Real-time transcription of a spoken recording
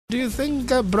Do you think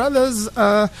brothers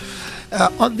are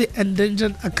on the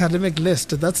endangered academic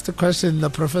list? That's the question.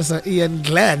 Professor Ian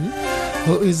Glenn,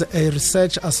 who is a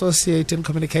research associate in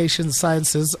communication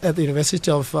sciences at the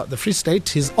University of the Free State.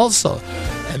 He's also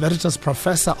Emeritus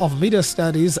Professor of Media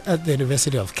Studies at the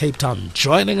University of Cape Town,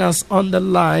 joining us on the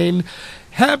line.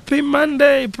 Happy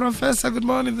Monday, Professor. Good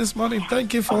morning this morning.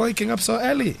 Thank you for waking up so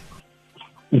early.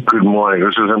 Good morning.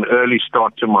 This is an early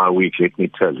start to my week, let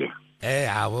me tell you.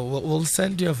 Yeah, we'll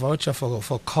send you a voucher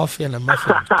for coffee and a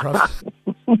muffin, Prof.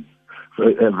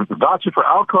 Voucher for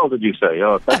alcohol, did you say?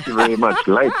 Oh, thank you very much.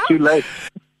 Late, too late.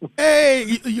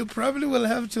 Hey, you probably will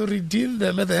have to redeem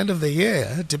them at the end of the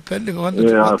year, depending on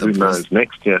the who knows,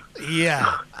 next year.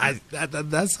 Yeah,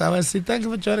 that's how I see. Thank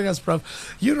you for joining us,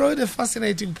 Prof. You wrote a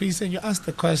fascinating piece and you asked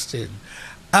the question,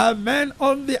 a man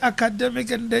on the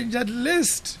academic endangered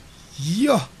list?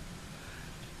 Yo,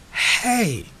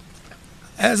 hey.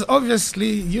 As obviously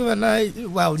you and I,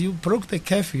 well, you broke the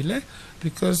curfew,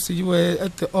 because you were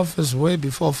at the office way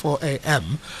before 4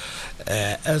 a.m.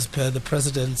 As per the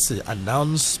president's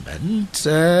announcement.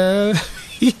 Hey,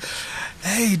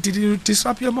 did you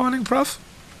disrupt your morning, Prof?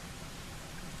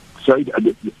 Sorry,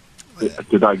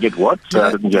 did I get what?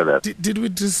 I didn't hear that. Did we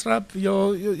disrupt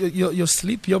your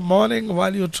sleep, your morning,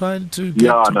 while you're trying to get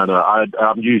No.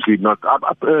 I'm usually not. I'm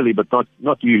up early, but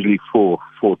not usually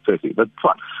 4:30. But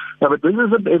fine. No, but this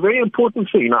is a very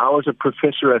important thing. I was a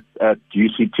professor at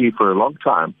UCT for a long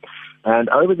time, and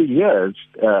over the years,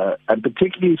 and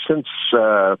particularly since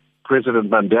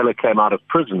President Mandela came out of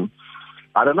prison,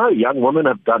 I don't know, young women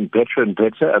have done better and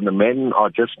better, and the men are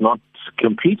just not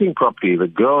competing properly. The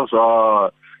girls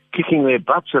are kicking their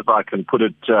butts, if I can put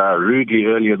it rudely,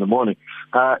 early in the morning.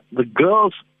 The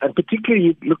girls, and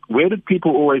particularly, look, where did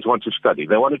people always want to study?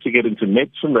 They wanted to get into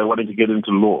medicine, they wanted to get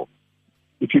into law.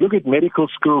 If you look at medical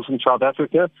schools in South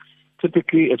Africa,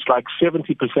 typically it's like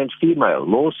 70% female.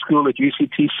 Law school at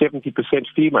UCT, 70%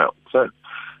 female. So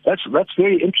that's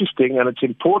very interesting, and it's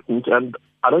important, and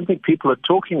I don't think people are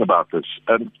talking about this,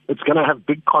 and it's going to have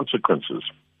big consequences.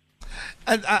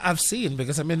 And I've seen,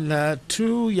 because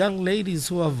two young ladies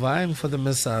who are vying for the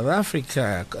Miss South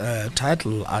Africa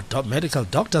title are medical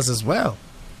doctors as well.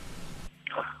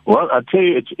 Well, I tell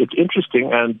you, it's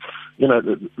interesting, and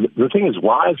the thing is,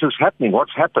 why is this happening?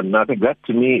 What's happened? And I think that,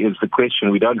 to me, is the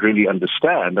question we don't really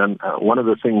understand. And one of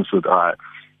the things that I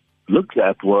looked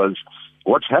at was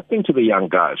what's happening to the young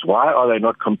guys. Why are they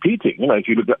not competing? If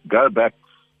you go back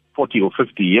 40 or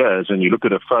 50 years and you look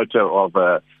at a photo of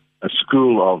a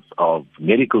school of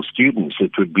medical students,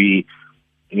 it would be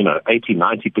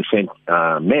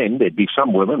 80-90% men. There'd be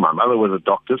some women. My mother was a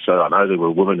doctor, so I know there were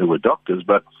women who were doctors,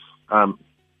 but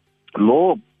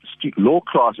law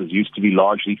classes used to be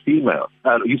largely female,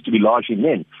 used to be largely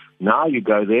men. Now you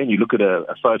go there and you look at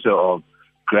a photo of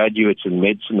graduates in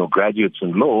medicine or graduates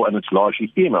in law, and it's largely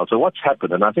female. So what's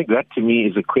happened? And I think that, to me,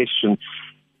 is a question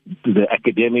the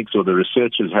academics or the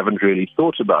researchers haven't really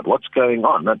thought about. What's going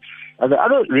on? And the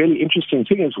other really interesting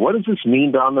thing is, what does this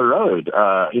mean down the road?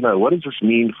 What does this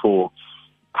mean for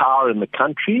power in the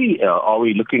country? Are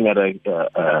we looking at a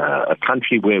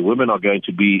country where women are going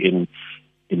to be in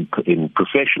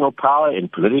professional power, in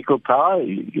political power?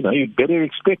 You better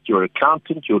expect your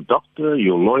accountant, your doctor,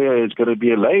 your lawyer is going to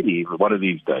be a lady one of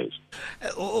these days.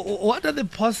 What are the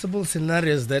possible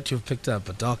scenarios that you've picked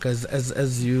up, Doc,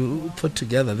 as you put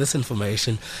together this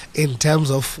information in terms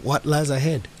of what lies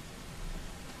ahead?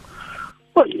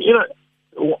 Well,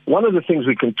 one of the things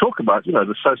we can talk about,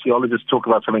 the sociologists talk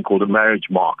about something called a marriage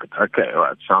market. Okay, all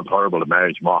right, sounds horrible, a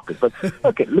marriage market. But,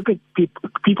 okay, look at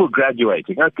people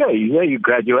graduating. Okay, you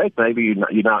graduate, maybe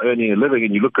you're now earning a living,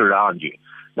 and you look around you.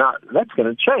 Now, that's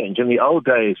going to change. In the old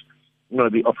days,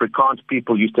 the Afrikaans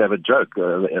people used to have a joke.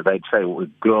 They'd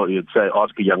say,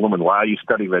 ask a young woman, why are you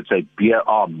studying? They'd say, BA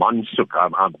Mansuk,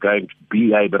 I'm going to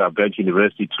BA, but I'm going to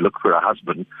university to look for a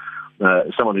husband,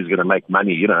 someone who's going to make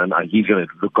money, and he's going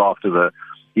to look after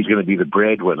he's going to be the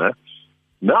breadwinner.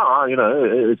 Now,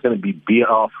 it's going to be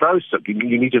BR Vroustuk.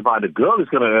 You need to find a girl who's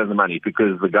going to earn the money,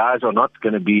 because the guys are not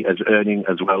going to be earning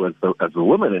as well as the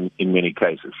women in many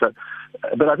cases. So,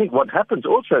 but I think what happens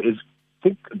also is,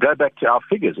 go back to our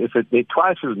figures. If there are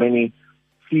twice as many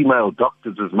female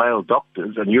doctors as male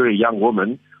doctors, and you're a young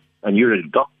woman and you're a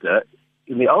doctor,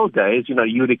 in the old days,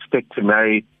 you would expect to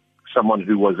marry someone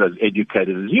who was as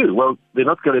educated as you. Well, there are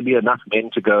not going to be enough men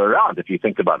to go around, if you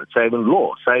think about it. Same in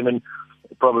law, same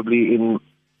probably in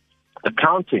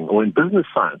accounting or in business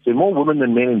science. There are more women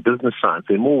than men in business science.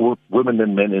 There are more women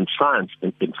than men in science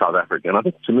in South Africa. And I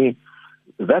think, to me,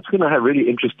 that's going to have really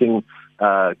interesting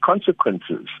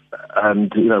consequences.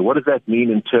 And, what does that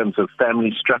mean in terms of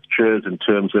family structures, in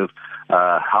terms of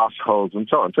households and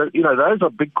so on? So, those are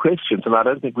big questions, and I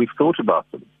don't think we've thought about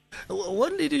them.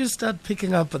 When did you start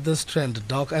picking up this trend,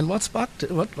 Doc, and what sparked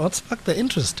the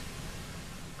interest?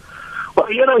 Well,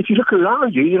 if you look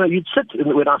around you, you'd sit,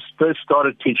 when I first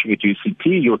started teaching at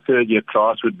UCT, your third-year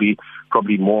class would be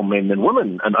probably more men than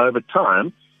women. And over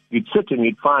time, you'd sit and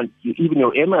you'd find even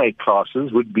your MA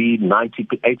classes would be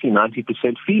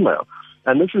 80-90% female.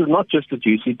 And this is not just at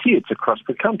UCT, it's across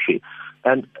the country.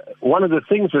 And one of the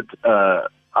things that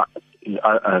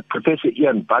Professor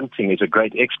Ian Bunting is a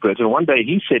great expert, and one day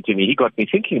he said to me, he got me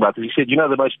thinking about this, he said,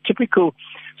 the most typical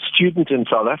student in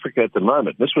South Africa at the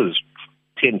moment, this was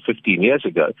 10, 15 years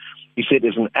ago, he said,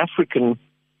 is an African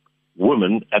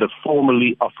woman at a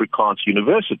formerly Afrikaans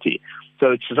university.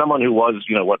 So it's someone who was,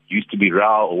 what used to be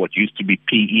RAU or what used to be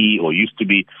PE or used to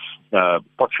be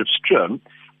Potchefstroom,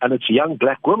 and it's a young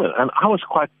black woman. And I was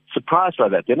quite surprised by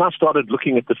that. Then I started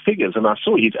looking at the figures, and I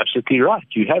saw he's absolutely right.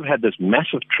 You have had this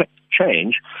massive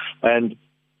change, and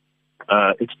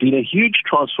it's been a huge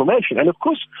transformation. And of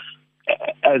course,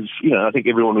 as I think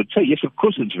everyone would say, yes, of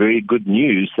course, it's very good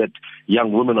news that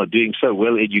young women are doing so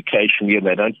well educationally and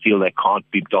they don't feel they can't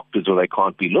be doctors or they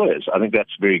can't be lawyers. I think that's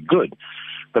very good.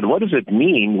 But what does it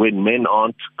mean when men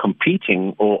aren't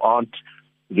competing or aren't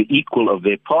the equal of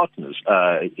their partners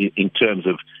in terms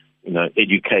of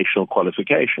educational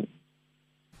qualification?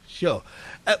 Sure.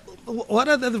 What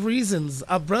are the reasons?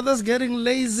 Are brothers getting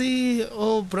lazy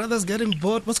or brothers getting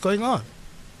bored? What's going on?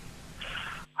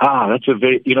 That's a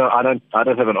very, I don't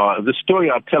have an answer. The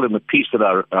story I tell in the piece that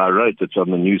I wrote that's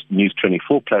on the News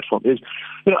 24 platform is,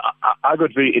 I got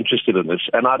very interested in this,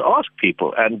 and I'd ask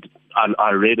people, and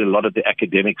I read a lot of the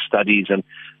academic studies, and,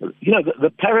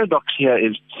 the paradox here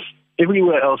is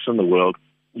everywhere else in the world,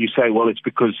 you say, well, it's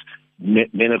because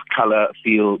men of color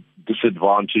feel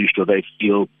disadvantaged or they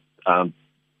feel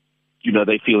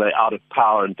they feel they're out of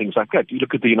power and things like that. You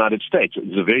look at the United States,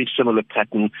 it's a very similar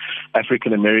pattern.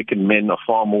 African American men are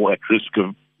far more at risk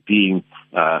of being,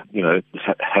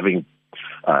 having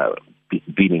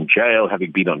been in jail,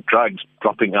 having been on drugs,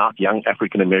 dropping out. Young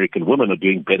African American women are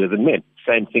doing better than men.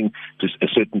 Same thing to a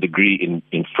certain degree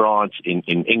in France, in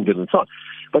England, and so on.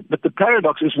 But the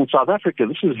paradox is in South Africa,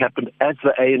 this has happened as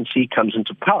the ANC comes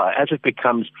into power, as it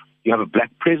becomes, you have a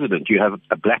black president, you have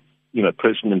a black,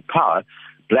 person in power.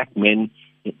 Black men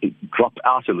drop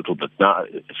out a little bit. Now,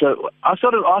 so I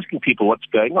started asking people what's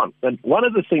going on. And one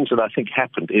of the things that I think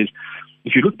happened is,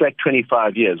 if you look back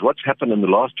 25 years, what's happened in the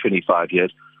last 25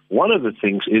 years, one of the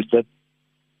things is that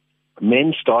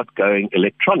men start going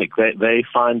electronic. They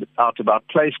find out about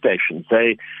PlayStation.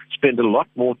 They spend a lot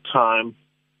more time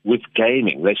with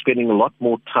gaming. They're spending a lot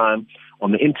more time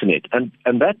on the internet. And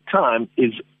that time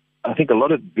is, I think a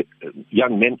lot of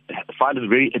young men find it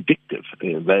very addictive.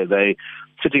 They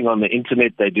sitting on the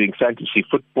internet, they're doing fantasy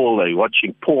football, they're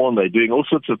watching porn, they're doing all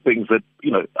sorts of things that,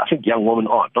 I think young women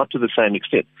aren't, not to the same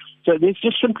extent. So there's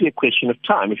just simply a question of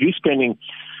time. If you're spending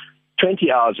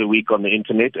 20 hours a week on the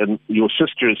internet and your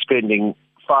sister is spending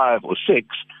 5 or 6,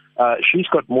 she's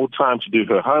got more time to do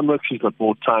her homework, she's got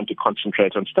more time to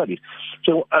concentrate on studies.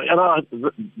 So,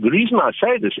 the reason I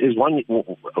say this is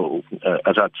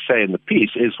as I'd say in the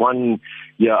piece, is one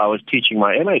year I was teaching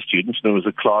my MA students, and it was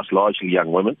a class largely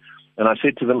young women, and I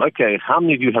said to them, okay, how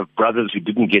many of you have brothers who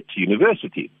didn't get to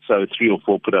university? So 3 or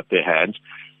 4 put up their hands.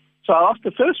 So I asked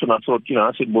the first one, I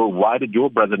said, well, why did your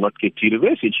brother not get to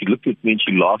university? And she looked at me and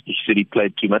she laughed and she said he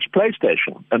played too much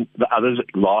PlayStation. And the others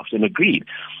laughed and agreed.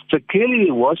 So clearly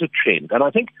there was a trend. And I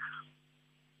think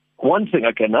one thing,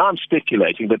 okay, now I'm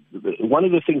speculating, but one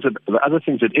of the other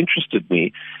things that interested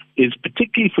me is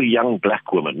particularly for young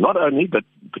black women, not only, but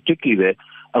particularly there,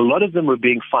 a lot of them were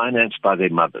being financed by their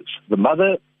mothers. The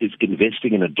mother is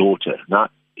investing in a daughter. Now,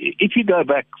 if you go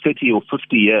back 30 or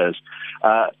 50 years,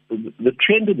 the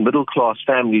trend in middle-class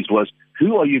families was,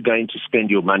 who are you going to spend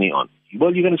your money on?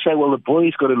 Well, you're going to say, well, the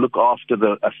boy's got to look after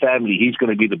a family. He's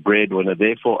going to be the breadwinner.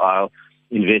 Therefore, I'll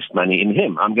invest money in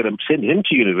him. I'm going to send him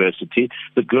to university.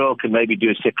 The girl can maybe do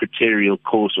a secretarial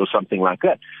course or something like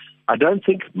that. I don't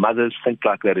think mothers think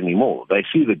like that anymore. They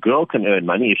see the girl can earn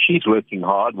money. If she's working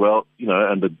hard, well,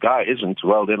 and the guy isn't,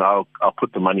 well, then I'll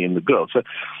put the money in the girl. So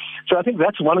I think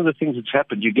that's one of the things that's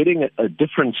happened. You're getting a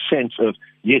different sense of,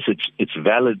 yes, it's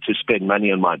valid to spend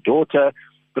money on my daughter,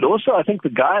 but also I think the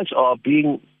guys are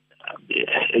being,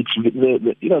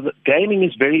 the gaming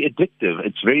is very addictive.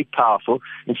 It's very powerful.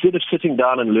 Instead of sitting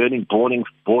down and learning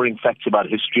boring facts about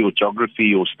history or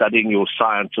geography or studying your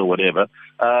science or whatever,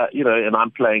 and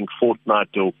I'm playing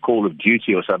Fortnite or Call of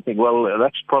Duty or something, well,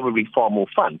 that's probably far more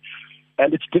fun.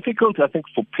 and it's difficult, I think,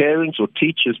 for parents or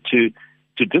teachers to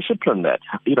discipline that.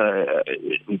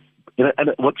 And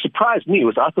what surprised me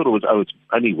was I thought it's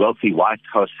only wealthy white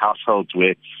households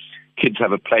where kids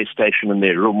have a PlayStation in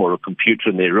their room or a computer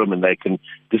in their room and they can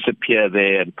disappear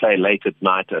there and play late at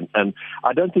night. And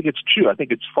I don't think it's true. I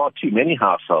think it's far too many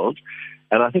households.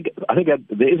 And I think that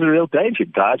there is a real danger.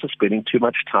 Guys are spending too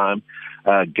much time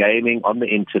gaming on the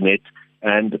internet,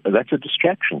 and that's a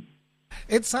distraction.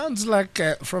 It sounds like,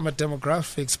 from a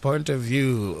demographics point of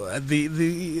view,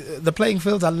 the playing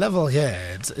fields are level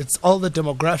here. It's all the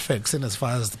demographics in as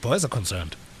far as the boys are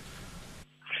concerned.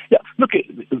 Yeah, look,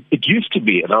 it used to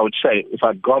be, and I would say if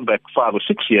I'd gone back 5 or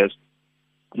 6 years,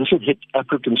 this had hit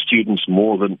African students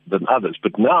more than others.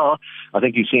 But now, I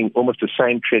think you're seeing almost the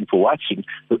same trend for white students.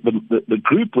 The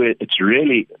group where it's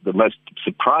really the most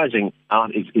surprising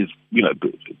out is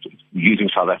using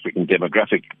South African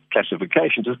demographic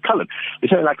classifications, is coloured.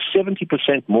 There's only like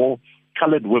 70% more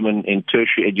coloured women in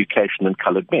tertiary education than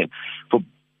coloured men. For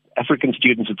African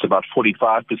students, it's about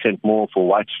 45% more. For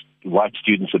white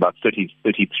students, about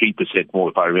 33% more,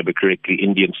 if I remember correctly.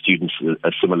 Indian students,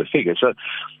 a similar figure. So,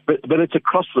 but it's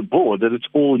across the board that it's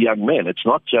all young men. It's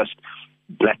not just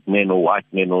black men or white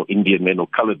men or Indian men or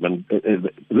colored men.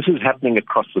 This is happening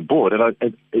across the board,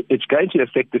 and it's going to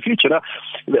affect the future. Now,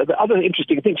 the other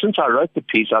interesting thing, since I wrote the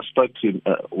piece, I spoke to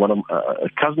a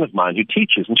cousin of mine who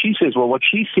teaches, and she says, well, what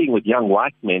she's seeing with young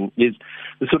white men is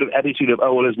the sort of attitude of,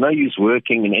 oh, well, there's no use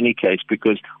working in any case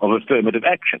because of affirmative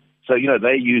action. So,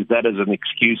 they use that as an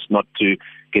excuse not to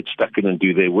get stuck in and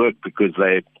do their work because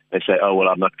they say, oh, well,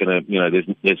 I'm not going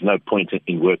to, there's no point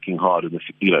in working hard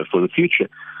for the future.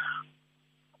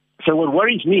 So what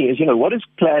worries me is, what is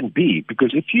plan B?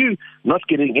 Because if you're not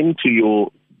getting into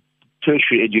your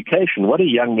tertiary education, what are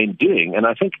young men doing? And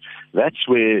I think that's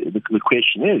where the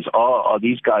question is. Are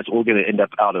these guys all going to end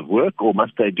up out of work, or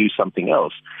must they do something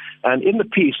else? And in the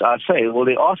piece, I say, well,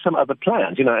 there are some other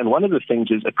plans, and one of the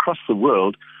things is across the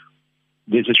world,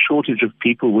 there's a shortage of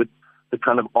people with the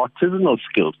kind of artisanal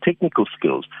skills, technical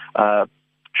skills,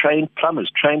 trained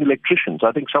plumbers, trained electricians.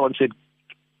 I think someone said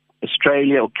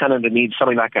Australia or Canada needs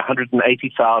something like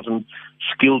 180,000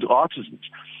 skilled artisans.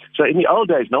 So in the old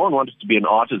days, no one wanted to be an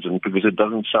artisan because it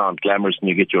doesn't sound glamorous and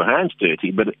you get your hands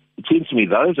dirty. But it seems to me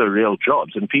those are real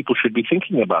jobs, and people should be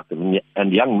thinking about them,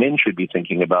 and young men should be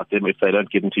thinking about them if they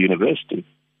don't get into university.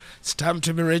 It's time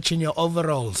to be rich in your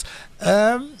overalls.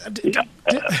 Are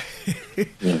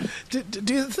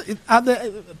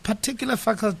there particular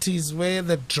faculties where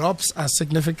the drops are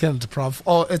significant, Prof.,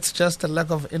 or it's just a lack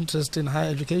of interest in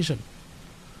higher education?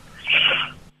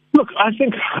 Look, I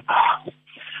think,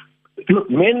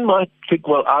 men might think,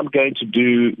 well, I'm going to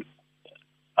do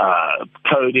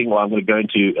coding, or I'm going to go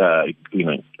into,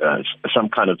 some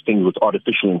kind of thing with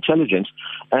artificial intelligence.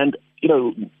 And,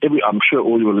 I'm sure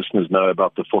all your listeners know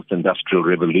about the fourth industrial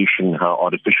revolution, how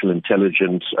artificial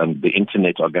intelligence and the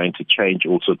internet are going to change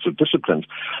all sorts of disciplines.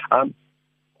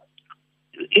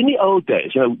 In the old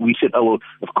days, we said, oh, well,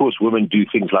 of course, women do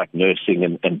things like nursing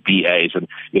and BAs, and,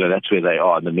 that's where they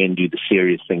are, and the men do the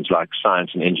serious things like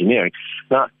science and engineering.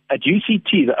 Now, at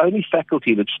UCT, the only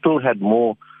faculty that still had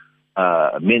more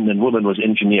men than women was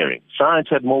engineering. Science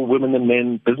had more women than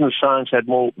men. Business science had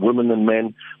more women than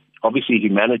men. Obviously,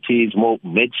 humanities, more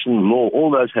medicine, law, all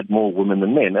those had more women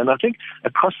than men. And I think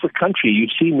across the country,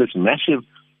 you've seen this massive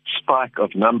spike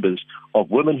of numbers of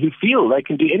women who feel they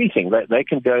can do anything. They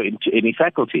can go into any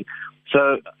faculty.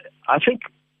 So I think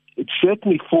it's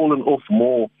certainly fallen off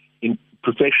more in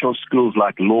professional schools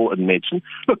like law and medicine.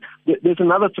 Look, there's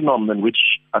another phenomenon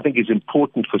which I think is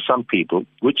important for some people,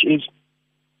 which is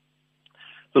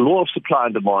the law of supply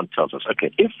and demand tells us, okay,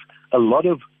 if a lot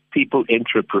of people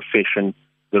enter a profession,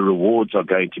 the rewards are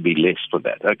going to be less for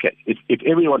that. Okay, if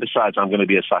everyone decides I'm going to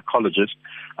be a psychologist,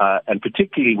 and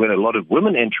particularly when a lot of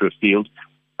women enter a field,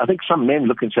 I think some men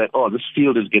look and say, oh, this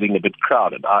field is getting a bit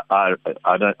crowded. I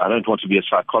don't want to be a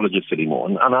psychologist anymore.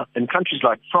 And in countries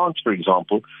like France, for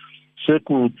example,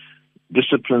 certain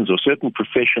disciplines or certain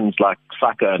professions like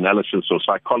psychoanalysis or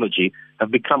psychology have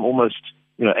become almost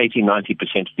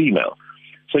 80-90% female.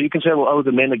 So you can say, well,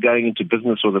 the men are going into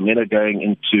business, or the men are going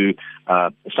into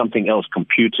something else,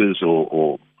 computers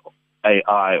or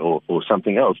AI or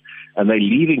something else, and they're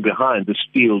leaving behind this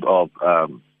field of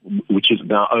which is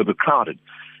now overcrowded.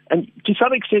 And to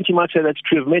some extent, you might say that's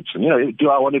true of medicine. Do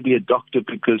I want to be a doctor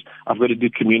because I've got to do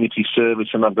community service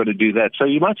and I've got to do that? So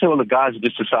you might say, well, the guys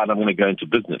just decide I'm going to go into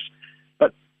business.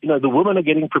 But, the women are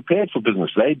getting prepared for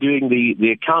business. They're doing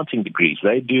the accounting degrees.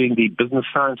 They're doing the business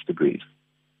science degrees.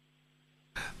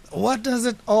 What does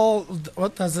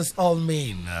this all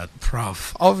mean,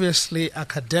 Prof? Obviously,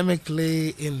 academically,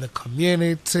 in the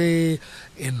community,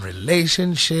 in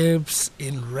relationships,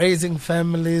 in raising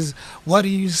families. What do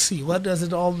you see? What does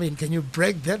it all mean? Can you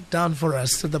break that down for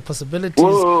us to the possibilities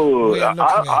Whoa, we are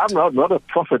looking at? I'm not a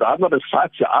prophet. I'm not a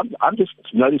scientist. I'm just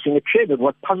noticing a trend. And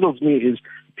what puzzles me is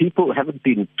people haven't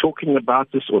been talking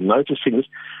about this or noticing this.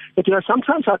 But,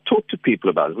 sometimes I talk to people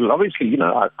about it. Well, obviously,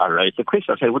 I raise the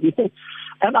question. I say, what do you think?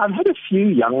 And I've had a few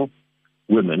young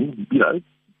women,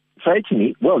 say to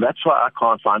me, well, that's why I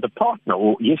can't find a partner.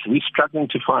 Or, yes, we're struggling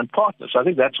to find partners. So I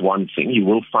think that's one thing. You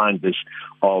will find this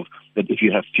of that if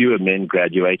you have fewer men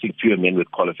graduating, fewer men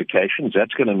with qualifications,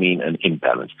 that's going to mean an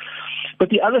imbalance. But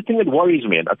the other thing that worries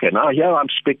me, and okay, now here I'm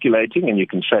speculating, and you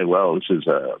can say, well, this is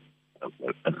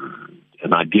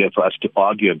an idea for us to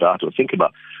argue about or think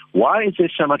about. Why is there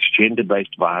so much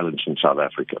gender-based violence in South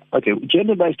Africa? Okay,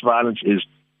 gender-based violence is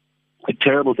a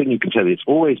terrible thing. You can say there's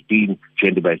always been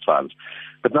gender-based violence.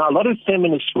 But now a lot of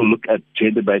feminists will look at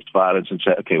gender-based violence and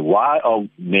say, okay, why are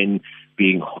men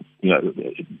being,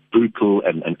 brutal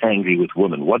and angry with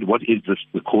women? What is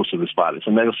the cause of this violence?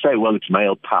 And they'll say, well, it's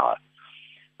male power.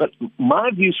 But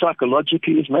my view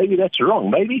psychologically is maybe that's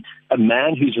wrong. Maybe a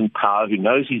man who's in power, who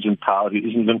knows he's in power, who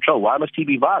isn't in control, why must he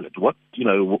be violent? What's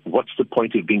the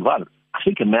point of being violent? I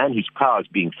think a man whose power is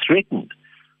being threatened,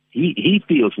 he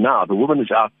feels now the woman is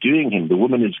outdoing him. The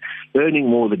woman is earning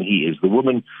more than he is. The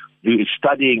woman who is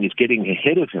studying is getting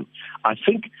ahead of him. I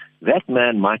think that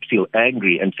man might feel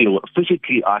angry and feel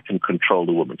physically I can control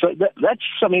the woman. So that's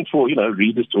something for,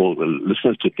 readers or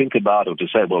listeners to think about or to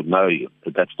say, well, no,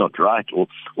 that's not right. Or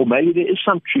maybe there is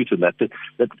some truth in that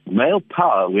male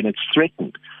power, when it's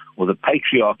threatened, or the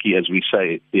patriarchy, as we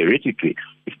say theoretically,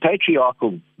 if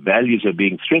patriarchal values are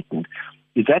being threatened,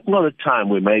 is that not a time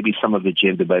where maybe some of the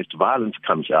gender-based violence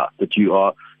comes out, that you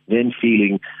are then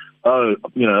feeling,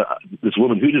 this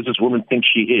woman, who does this woman think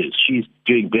she is? She's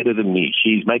doing better than me.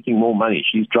 She's making more money.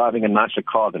 She's driving a nicer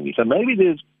car than me. So maybe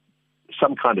there's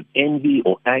some kind of envy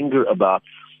or anger about,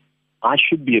 I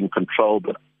should be in control,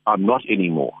 but I'm not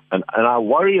anymore. And I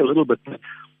worry a little bit,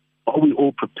 are we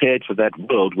all prepared for that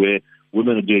world where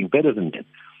women are doing better than men?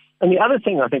 And the other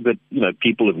thing I think that,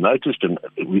 people have noticed, and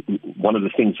one of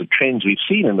the things, the trends we've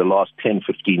seen in the last 10,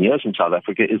 15 years in South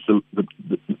Africa is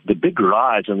the big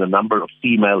rise in the number of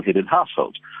female-headed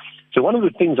households. So one of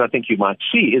the things I think you might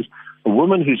see is a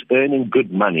woman who's earning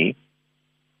good money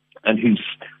and who's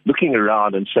looking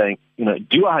around and saying,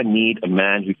 do I need a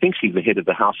man who thinks he's the head of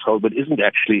the household but isn't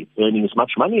actually earning as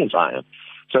much money as I am?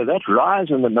 So that rise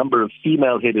in the number of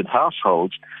female-headed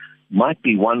households might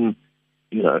be one,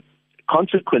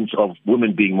 consequence of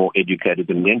women being more educated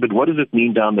than men, but what does it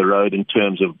mean down the road in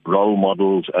terms of role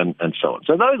models and so on?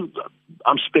 So those,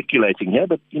 I'm speculating here,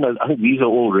 but, I think these are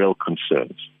all real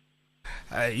concerns.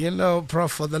 Prof,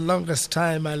 for the longest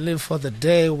time, I live for the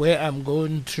day where I'm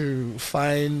going to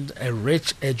find a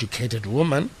rich, educated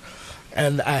woman,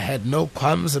 and I had no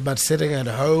qualms about sitting at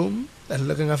home and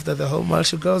looking after the home while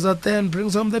she goes out there and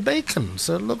brings home the bacon.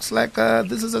 So it looks like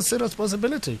this is a serious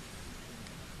possibility.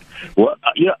 Well,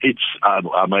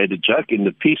 I made a joke in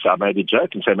the piece. I made a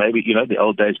joke and said maybe, the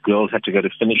old days girls had to go to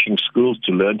finishing schools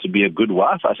to learn to be a good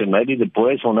wife. I said maybe the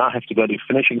boys will now have to go to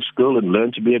finishing school and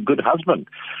learn to be a good husband.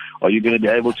 Are you going to be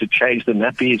able to change the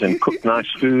nappies and cook nice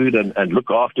food and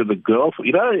look after the girl?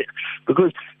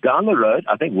 Because down the road,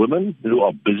 I think women who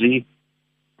are busy,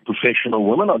 professional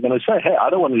women are going to say, hey, I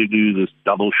don't want to do this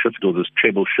double shift or this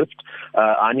treble shift.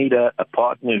 I need a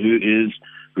partner who is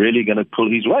really going to pull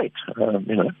his weight,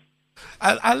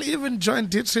 I'll even join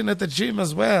teaching at the gym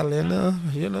as well,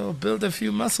 build a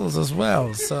few muscles as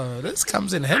well. So this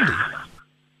comes in handy.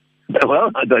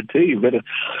 Well, I don't tell you better.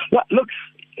 Look,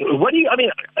 what do you,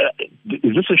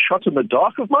 is this a shot in the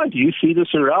dark of mine? Do you see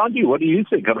this around you? What do you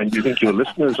think? Do you think your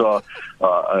listeners are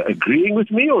agreeing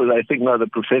with me, or do they think, no, the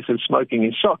professor's smoking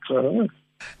his socks? I don't know.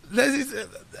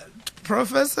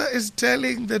 Professor is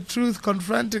telling the truth,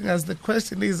 confronting us. The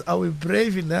question is, are we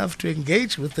brave enough to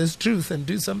engage with this truth and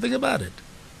do something about it?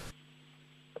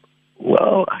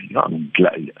 Well, I'm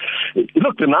glad.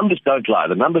 Look, the numbers don't lie.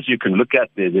 The numbers you can look at,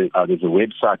 there's a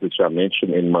website which I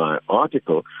mentioned in my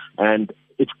article, and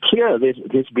it's clear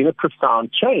there's been a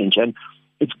profound change, and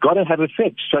it's got to have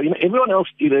effect. So, everyone else,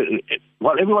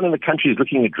 while everyone in the country is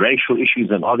looking at racial issues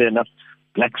and are there enough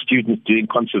black students doing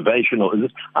conservation or is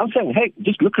this, I'm saying, hey,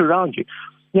 just look around you.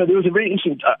 There was a very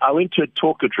interesting, I went to a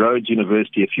talk at Rhodes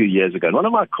University a few years ago, and one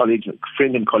of my colleagues, a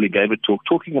friend and colleague, gave a talk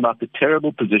talking about the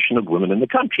terrible position of women in the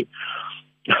country.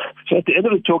 So at the end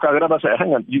of the talk, I got up and said,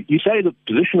 hang on, you say the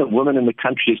position of women in the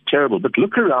country is terrible, but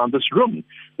look around this room.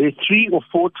 There are 3 or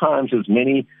 4 times as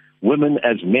many women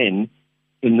as men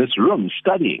in this room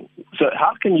studying. So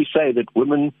how can you say that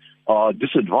women are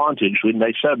disadvantaged when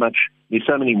there's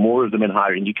so many more of them in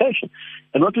higher education?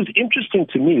 And what was interesting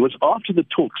to me was after the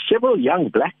talk, several young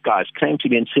black guys came to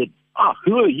me and said,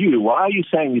 who are you? Why are you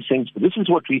saying these things? This is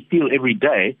what we feel every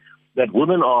day, that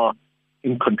women are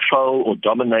in control or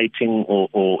dominating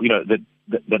or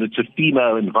that it's a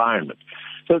female environment.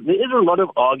 So there is a lot of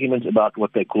argument about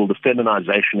what they call the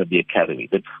feminization of the academy,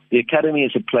 that the academy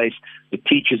is a place, the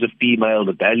teachers are female,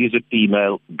 the values are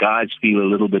female, guys feel a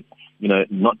little bit,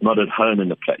 not at home in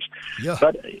the place. Yeah.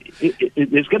 But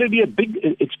there's going to be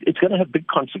it's going to have big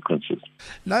consequences.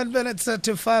 9 minutes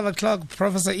to 5 o'clock.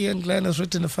 Professor Ian Glenn has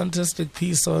written a fantastic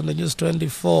piece on the News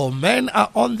 24. Men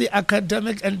are on the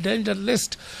academic endangered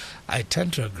list. I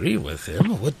tend to agree with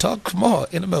him. We'll talk more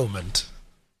in a moment.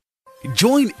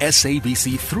 Join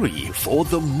SABC3 for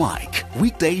The Mic,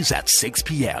 weekdays at 6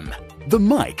 p.m. The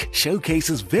Mic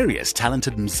showcases various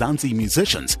talented Mzansi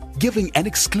musicians giving an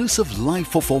exclusive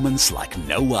live performance like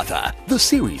no other. The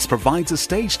series provides a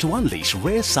stage to unleash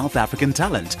rare South African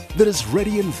talent that is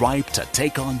ready and ripe to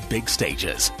take on big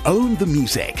stages. Own the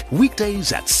music,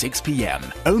 weekdays at 6 p.m.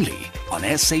 only on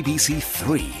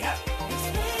SABC3.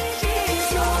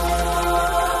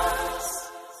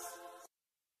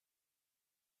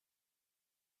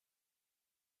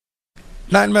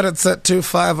 9 minutes to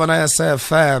 5 on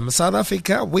ISFM. South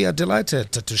Africa, we are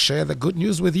delighted to share the good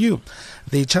news with you.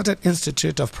 The Chartered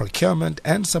Institute of Procurement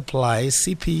and Supply,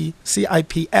 CIPS,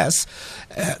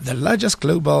 the largest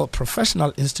global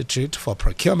professional institute for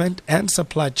procurement and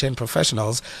supply chain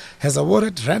professionals, has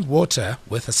awarded Rand Water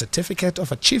with a certificate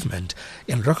of achievement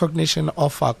in recognition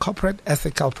of our corporate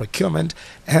ethical procurement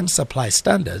and supply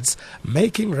standards,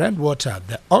 making Rand Water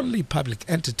the only public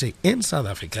entity in South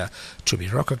Africa to be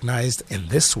recognized in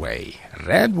this way.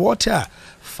 Rand Water,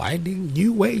 finding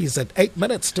new ways at 8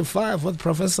 minutes to 5 with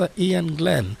Professor Ian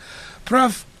Glenn.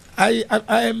 Prof, I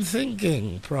am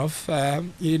thinking, Prof,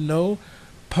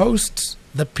 post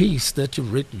the piece that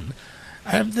you've written,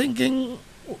 I am thinking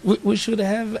we should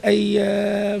have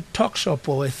a talk shop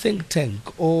or a think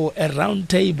tank or a round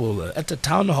table at a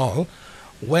town hall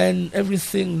when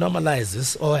everything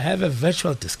normalizes, or have a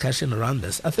virtual discussion around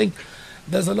this. I think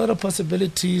there's a lot of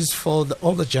possibilities for the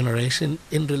older generation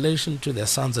in relation to their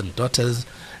sons and daughters.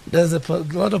 There's a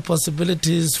lot of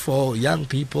possibilities for young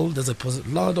people. There's a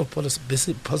lot of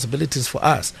possibilities for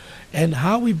us. And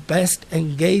how we best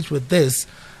engage with this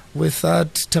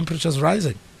without temperatures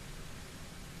rising.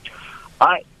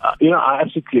 I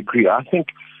absolutely agree. I think,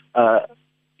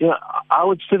 I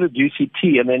would sit at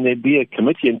UCT and then there'd be a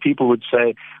committee and people would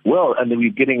say, well, and then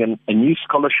we're getting a new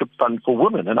scholarship fund for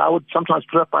women. And I would sometimes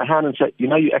put up my hand and say,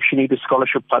 you actually need a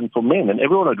scholarship fund for men. And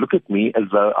everyone would look at me as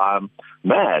though I'm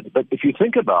mad. But if you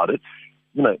think about it,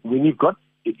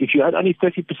 if you had only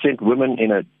 30% women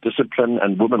in a discipline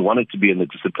and women wanted to be in the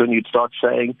discipline, you'd start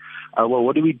saying, well,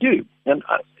 what do we do? And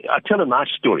I tell a nice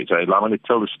story. So I want to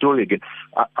tell the story again.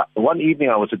 One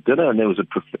evening I was at dinner and there was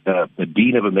a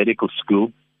dean of a medical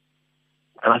school.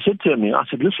 And I said to him,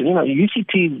 listen,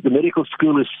 UCT, the medical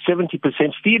school is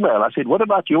 70% female. I said, what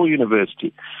about your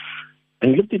university? And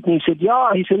he looked at me and said,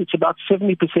 he said, it's about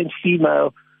 70%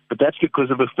 female, but that's because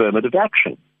of affirmative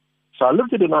action. So I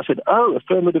looked at him and I said,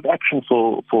 affirmative action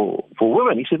for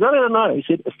women. He said, no. He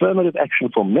said, affirmative action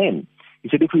for men. He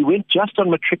said, if we went just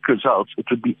on matric results, it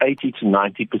would be 80 to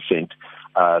 90%.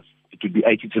 It would be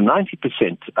 80 to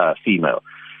 90% female.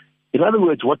 In other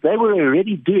words, what they were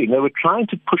already doing, they were trying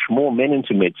to push more men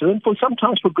into medicine, and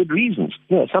sometimes for good reasons.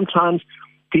 Sometimes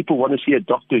people want to see a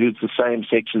doctor who's the same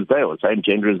sex as they are, the same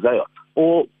gender as they are.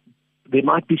 Or there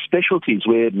might be specialties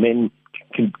where men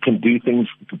can do things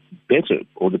better,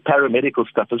 or the paramedical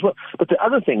stuff as well. But the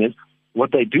other thing is,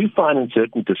 what they do find in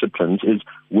certain disciplines is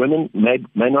women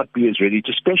may not be as ready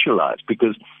to specialize,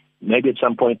 because maybe at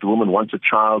some point the woman wants a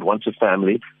child, wants a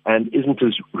family, and isn't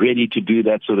as ready to do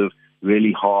that sort of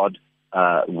really hard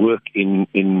work she's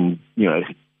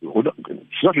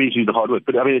not ready to do the hard work,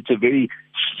 but it's a very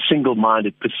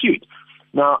single-minded pursuit.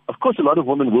 Now, of course, a lot of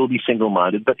women will be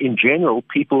single-minded, but in general,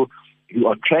 people who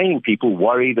are training people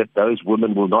worry that those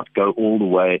women will not go all the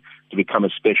way to become a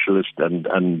specialist and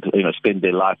spend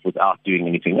their life without doing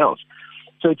anything else.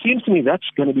 So it seems to me that's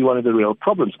going to be one of the real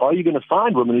problems. Are you going to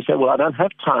find women who say, well, I don't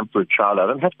have time for a child, I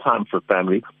don't have time for a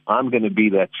family, I'm going to be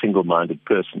that single-minded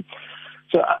person?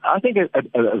 So I think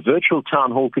a virtual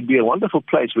town hall could be a wonderful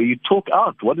place where you talk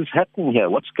out. What is happening here?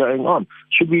 What's going on?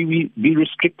 Should we be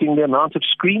restricting the amount of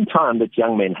screen time that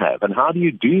young men have? And how do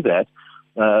you do that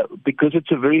because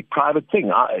it's a very private thing.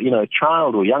 A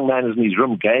child or young man is in his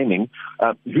room gaming.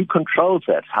 Who controls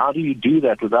that? How do you do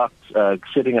that without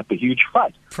setting up a huge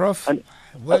fight? Prof,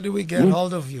 where do we get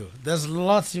hold of you? There's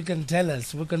lots you can tell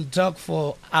us. We can talk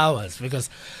for hours because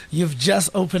you've just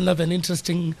opened up an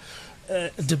interesting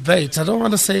debate. I don't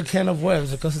want to say a can of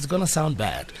worms because it's going to sound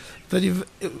bad. But you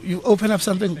open up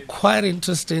something quite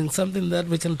interesting, something that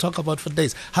we can talk about for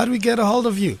days. How do we get a hold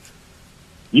of you?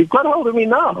 You've got hold of me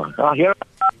now. Here.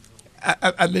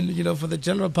 I mean, for the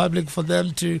general public, for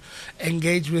them to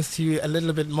engage with you a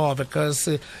little bit more, because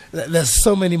there's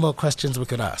so many more questions we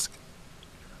could ask.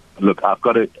 Look, I've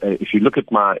got it. If you look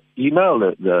at my email,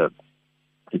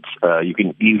 it's you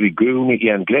can easily Google me,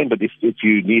 Ian Glenn. But if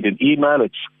you need an email,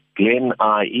 it's Glennie,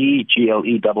 GLENNIE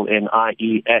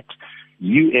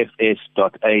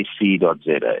 @ufs.ac.za.